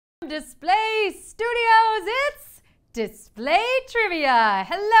Display Studios, it's Display Trivia.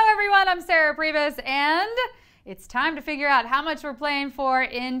 Hello everyone, I'm Sarah Priebus, and it's time to figure out how much we're playing for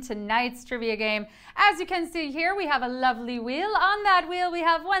in tonight's trivia game. As you can see here, we have a lovely wheel. On that wheel, we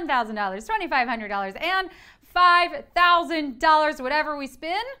have $1,000, $2,500, and $5,000. Whatever we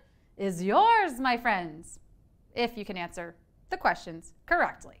spin is yours, my friends, if you can answer the questions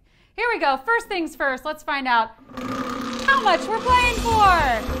correctly. Here we go. First things first, let's find out how much we're playing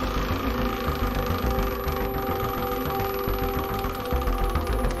for.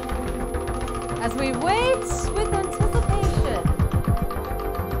 As we wait with anticipation.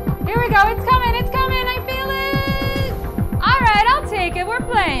 Here we go, it's coming, I feel it! All right, I'll take it, we're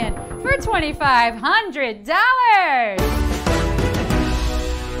playing for $2,500.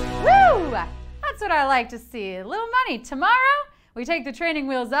 Woo! That's what I like to see, a little money. Tomorrow, we take the training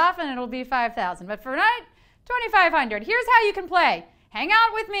wheels off and it'll be $5,000. But for tonight, $2,500. Here's how you can play. Hang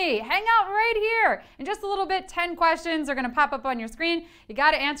out with me. Hang out right here. In just a little bit, 10 questions are going to pop up on your screen. You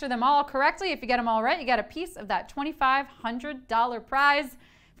got to answer them all correctly. If you get them all right, you got a piece of that $2,500 prize.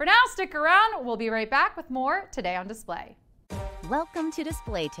 For now, stick around. We'll be right back with more Today on Display. Welcome to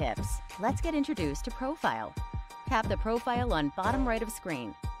Display Tips. Let's get introduced to Profile. Tap the profile on bottom right of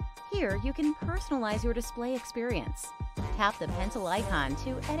screen. Here, you can personalize your display experience. Tap the pencil icon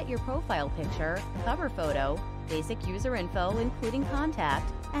to edit your profile picture, cover photo, basic user info including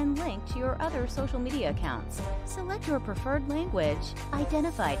contact, and link to your other social media accounts. Select your preferred language,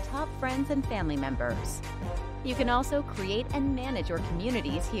 identify top friends and family members. You can also create and manage your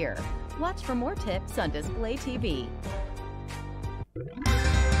communities here. Watch for more tips on Display TV.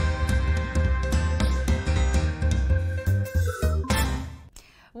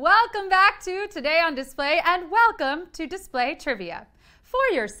 Welcome back to Today on Display, and welcome to Display Trivia.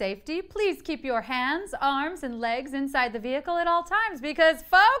 For your safety, please keep your hands, arms, and legs inside the vehicle at all times because,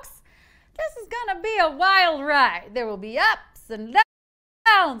 folks, this is going to be a wild ride. There will be ups and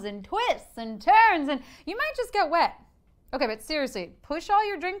downs and twists and turns, and you might just get wet. Okay, but seriously, push all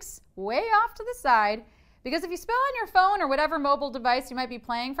your drinks way off to the side because if you spill on your phone or whatever mobile device you might be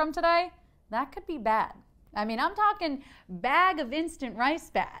playing from today, that could be bad. I mean, I'm talking bag of instant rice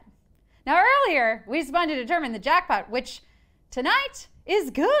bad. Now, earlier, we spun to determine the jackpot, which tonight is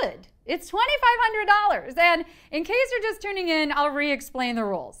good. It's $2,500. And in case you're just tuning in, I'll re-explain the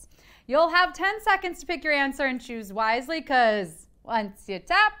rules. You'll have 10 seconds to pick your answer and choose wisely because once you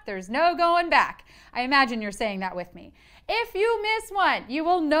tap, there's no going back. I imagine you're saying that with me. If you miss one, you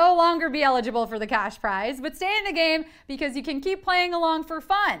will no longer be eligible for the cash prize, but stay in the game because you can keep playing along for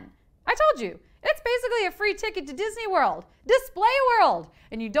fun. I told you. It's basically a free ticket to Disney World, Display World,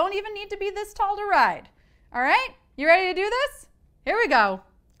 and you don't even need to be this tall to ride. All right, you ready to do this? Here we go.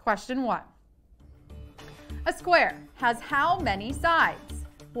 Question 1. A square has how many sides?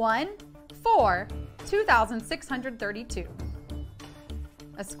 1, 4, 2,632.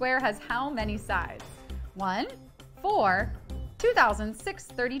 A square has how many sides? 1, 4,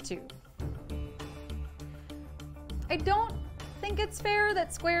 2,632. I don't think it's fair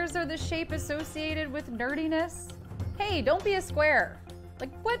that squares are the shape associated with nerdiness. Hey, don't be a square.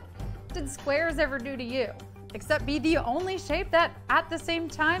 Like, what did squares ever do to you? Except be the only shape that at the same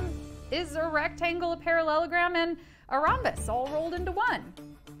time is a rectangle, a parallelogram, and a rhombus all rolled into one.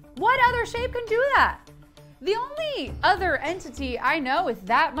 What other shape can do that? The only other entity I know with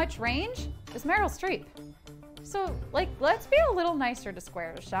that much range is Meryl Streep. So, like, let's be a little nicer to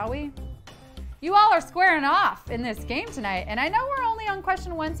squares, shall we? You all are squaring off in this game tonight, and I know we're only on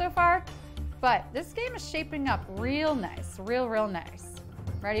question 1 so far, but this game is shaping up real nice, real nice.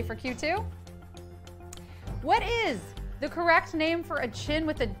 Ready for Q2? What is the correct name for a chin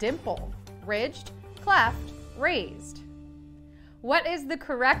with a dimple? Ridged, cleft, raised. What is the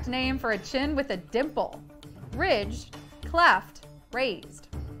correct name for a chin with a dimple? Ridged, cleft, raised.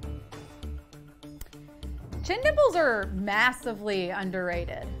 Chin dimples are massively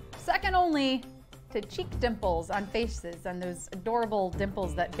underrated. Second only to cheek dimples on faces and those adorable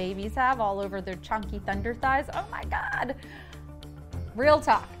dimples that babies have all over their chunky thunder thighs. Oh my God. Real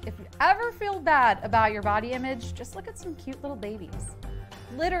talk, if you ever feel bad about your body image, just look at some cute little babies.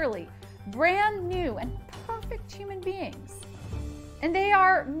 Literally, brand new and perfect human beings. And they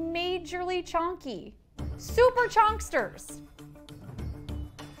are majorly chonky. Super chonksters.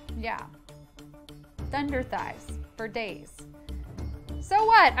 Yeah. Thunder thighs for days. So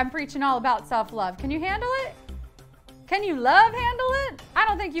what? I'm preaching all about self-love. Can you handle it? Can you handle it? I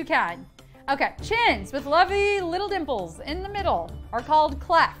don't think you can. Okay, chins with lovely little dimples in the middle are called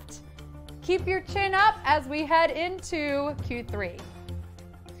cleft. Keep your chin up as we head into Q3.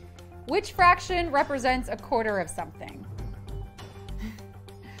 Which fraction represents a quarter of something?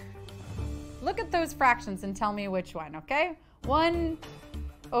 look at those fractions and tell me which one, okay? 1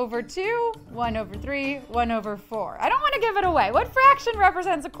 over 2, 1 over 3, 1 over 4. I don't want to give it away. What fraction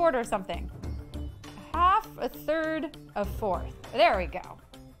represents a quarter of something? A half, a third, a fourth. There we go.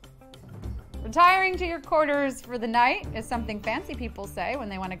 Retiring to your quarters for the night is something fancy people say when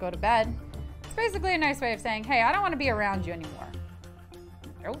they want to go to bed. It's basically a nice way of saying, hey, I don't want to be around you anymore.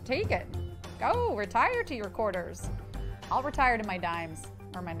 Oh, take it. Go, retire to your quarters. I'll retire to my dimes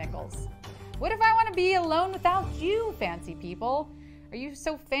or my nickels. What if I want to be alone without you, fancy people? Are you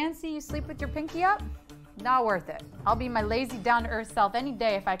so fancy you sleep with your pinky up? Not worth it. I'll be my lazy, down-to-earth self any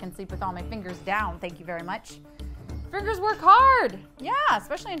day if I can sleep with all my fingers down. Thank you very much. Fingers work hard. Yeah,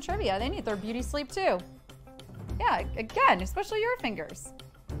 especially in trivia. They need their beauty sleep too. Yeah, again, especially your fingers.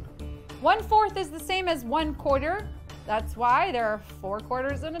 1/4 is the same as 1/4. That's why there are 4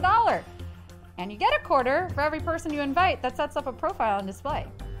 quarters in a dollar. And you get a quarter for every person you invite. That sets up a profile on display.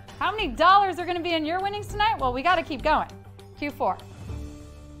 How many dollars are going to be in your winnings tonight? Well, we got to keep going. Q4.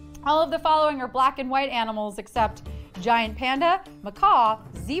 All of the following are black and white animals except giant panda, macaw,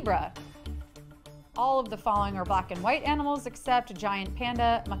 zebra. All of the following are black and white animals except giant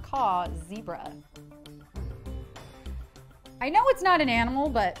panda, macaw, zebra. I know it's not an animal,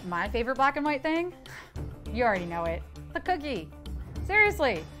 but my favorite black and white thing, you already know it, the cookie.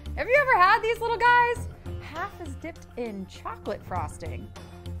 Seriously, have you ever had these little guys? Half is dipped in chocolate frosting.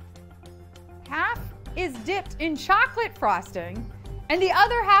 Half is dipped in chocolate frosting, and the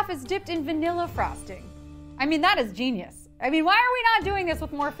other half is dipped in vanilla frosting. I mean, that is genius. I mean, why are we not doing this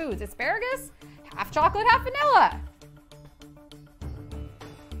with more foods? Asparagus? Half chocolate, half vanilla.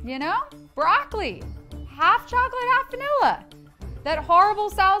 You know? Broccoli. Half chocolate, half vanilla. That horrible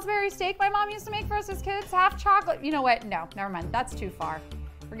Salisbury steak my mom used to make for us as kids, half chocolate. You know what? No, never mind. That's too far.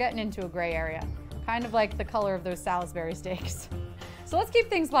 We're getting into a gray area. Kind of like the color of those Salisbury steaks. So let's keep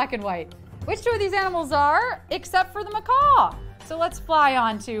things black and white. Which two of these animals are, except for the macaw? So let's fly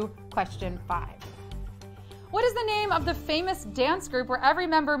on to question 5. What is the name of the famous dance group where every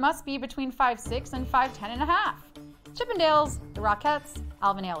member must be between 5'6" and 5'10" and a half? Chippendales, the Rockettes,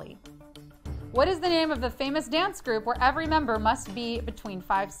 Alvin Ailey. What is the name of the famous dance group where every member must be between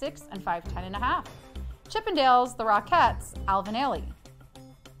 5'6" and 5'10" and a half? Chippendales, the Rockettes, Alvin Ailey.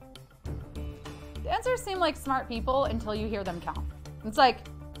 Dancers seem like smart people until you hear them count. It's like,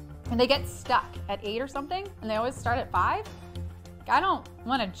 and they get stuck at 8 or something, and they always start at 5. I don't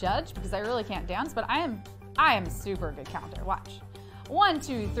want to judge because I really can't dance, but I am a super good counter. Watch. 1,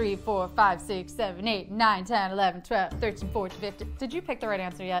 2, 3, 4, 5, 6, 7, 8, 9, 10, 11, 12, 13, 14, 15. Did you pick the right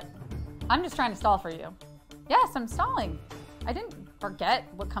answer yet? I'm just trying to stall for you. Yes, I'm stalling. I didn't forget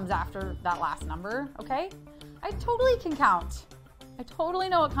what comes after that last number, okay? I totally can count. I totally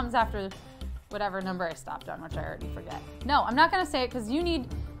know what comes after whatever number I stopped on, which I already forget. No, I'm not going to say it because you need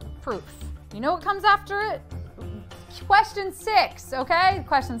proof. You know what comes after it? Question 6, okay?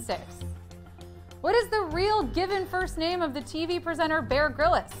 Question 6. What is the real given first name of the TV presenter Bear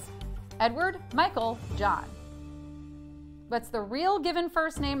Grylls? Edward, Michael, John. What's the real given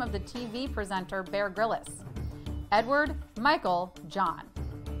first name of the TV presenter Bear Grylls? Edward, Michael, John.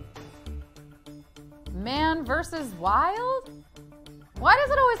 Man versus wild? Why does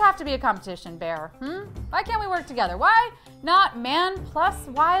it always have to be a competition, Bear? Why can't we work together? Why not man plus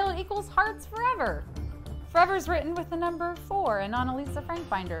wild equals hearts forever? Forever's written with the number 4 and on a Lisa Frank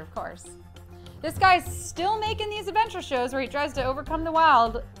binder, of course. This guy's still making these adventure shows where he tries to overcome the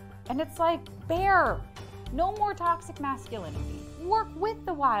wild, and it's like, Bear, no more toxic masculinity. Work with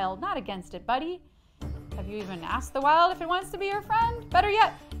the wild, not against it, buddy. Have you even asked the wild if it wants to be your friend? Better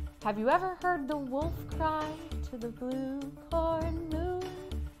yet, have you ever heard the wolf cry to the blue corn moon?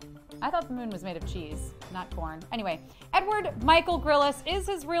 I thought the moon was made of cheese, not corn. Anyway, Edward Michael Grylls is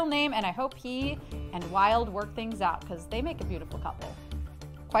his real name, and I hope he and Wild work things out because they make a beautiful couple.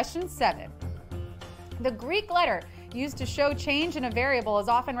 Question 7. The Greek letter used to show change in a variable is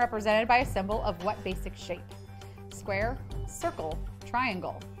often represented by a symbol of what basic shape? Square, circle,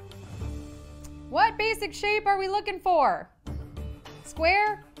 triangle. What basic shape are we looking for?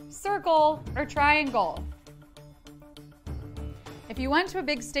 Square, circle, or triangle? If you went to a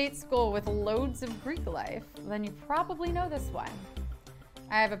big state school with loads of Greek life, then you probably know this one.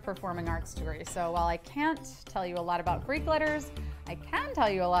 I have a performing arts degree, so while I can't tell you a lot about Greek letters, I can tell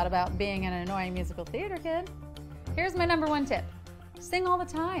you a lot about being an annoying musical theater kid. Here's my number 1 tip. Sing all the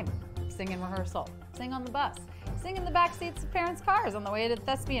time. Sing in rehearsal. Sing on the bus. Sing in the back seats of parents' cars on the way to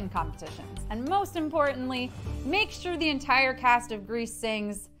thespian competitions. And most importantly, make sure the entire cast of Grease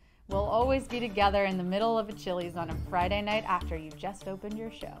sings. We'll always be together in the middle of a Chili's on a Friday night after you've just opened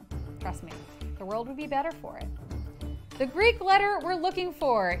your show. Trust me, the world would be better for it. The Greek letter we're looking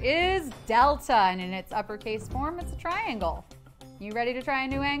for is delta, and in its uppercase form, it's a triangle. You ready to try a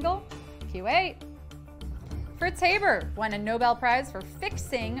new angle? Q8. Fritz Haber won a Nobel Prize for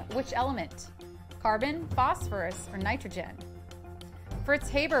fixing which element? Carbon, phosphorus, or nitrogen? Fritz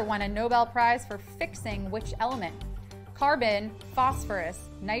Haber won a Nobel Prize for fixing which element? Carbon, phosphorus,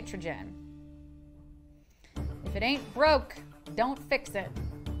 nitrogen. If it ain't broke, don't fix it.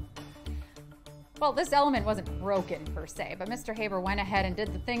 Well, this element wasn't broken per se, but Mr. Haber went ahead and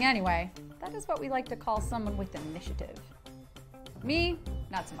did the thing anyway. That is what we like to call someone with initiative. Me,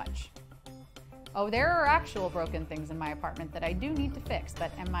 not so much. Oh, there are actual broken things in my apartment that I do need to fix,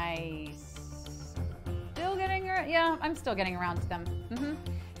 but am I still getting around? Yeah, I'm still getting around to them.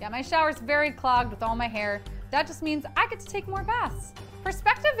 Yeah, my shower's very clogged with all my hair. That just means I get to take more baths.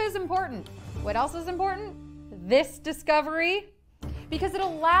 Perspective is important. What else is important? This discovery, because it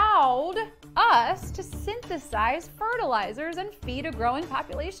allowed us to synthesize fertilizers and feed a growing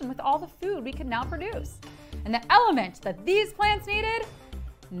population with all the food we can now produce. And the element that these plants needed?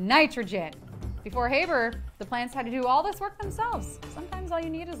 Nitrogen. Before Haber, the plants had to do all this work themselves. Sometimes all you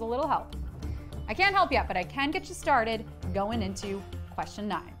need is a little help. I can't help yet, but I can get you started going into question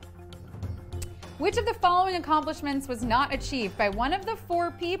 9. Which of the following accomplishments was not achieved by one of the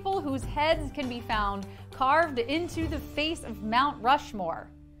 4 people whose heads can be found carved into the face of Mount Rushmore?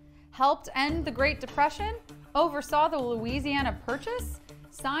 Helped end the Great Depression, oversaw the Louisiana Purchase,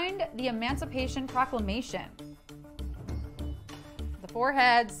 signed the Emancipation Proclamation. The 4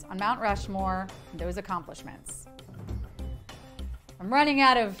 heads on Mount Rushmore, those accomplishments. I'm running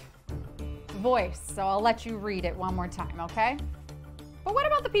out of voice, so I'll let you read it one more time, okay? But what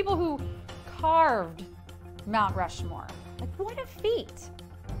about the people who carved Mount Rushmore? Like, what a feat.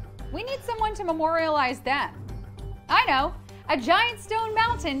 We need someone to memorialize them. I know, a giant stone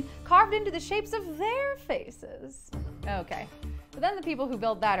mountain carved into the shapes of their faces. Okay, but then the people who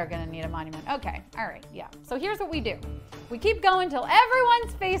built that are gonna need a monument. Okay, all right, yeah. So here's what we do. We keep going till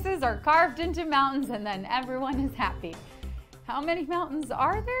everyone's faces are carved into mountains and then everyone is happy. How many mountains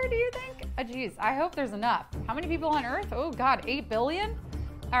are there, do you think? Oh, geez, I hope there's enough. How many people on Earth? Oh God, 8 billion?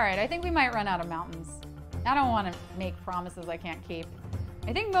 All right, I think we might run out of mountains. I don't want to make promises I can't keep.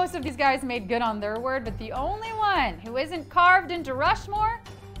 I think most of these guys made good on their word, but the only one who isn't carved into Rushmore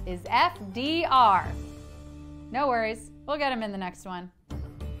is FDR. No worries, we'll get him in the next one.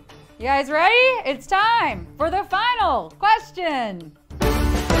 You guys ready? It's time for the final question.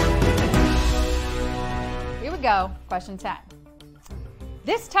 Here we go, question 10.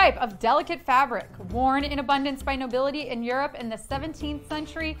 This type of delicate fabric, worn in abundance by nobility in Europe in the 17th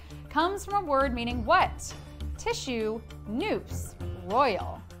century, comes from a word meaning what? Tissue, noose,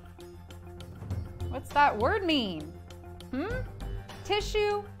 royal. What's that word mean?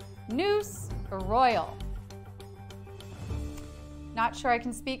 Tissue, noose, or royal? Not sure I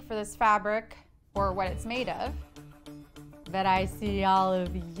can speak for this fabric or what it's made of, but I see all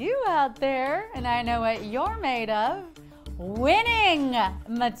of you out there, and I know what you're made of. Winning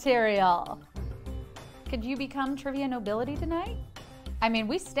material. Could you become trivia nobility tonight? I mean,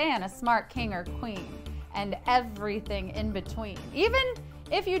 we stand a smart king or queen and everything in between. Even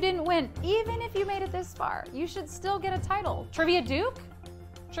if you didn't win, even if you made it this far, you should still get a title. Trivia Duke?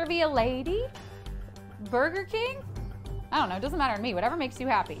 Trivia Lady? Burger King? I don't know, it doesn't matter to me, whatever makes you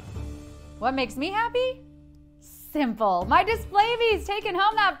happy. What makes me happy? Simple. My display bee's taking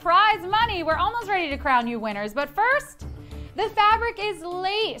home that prize money. We're almost ready to crown you winners, but first, the fabric is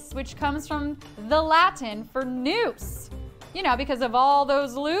lace, which comes from the Latin for noose. You know, because of all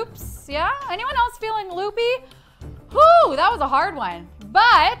those loops, yeah? Anyone else feeling loopy? Whew, that was a hard one.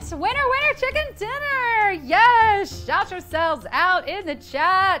 But winner, winner, chicken dinner. Yes, shout yourselves out in the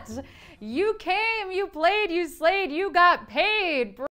chat. You came, you played, you slayed, you got paid.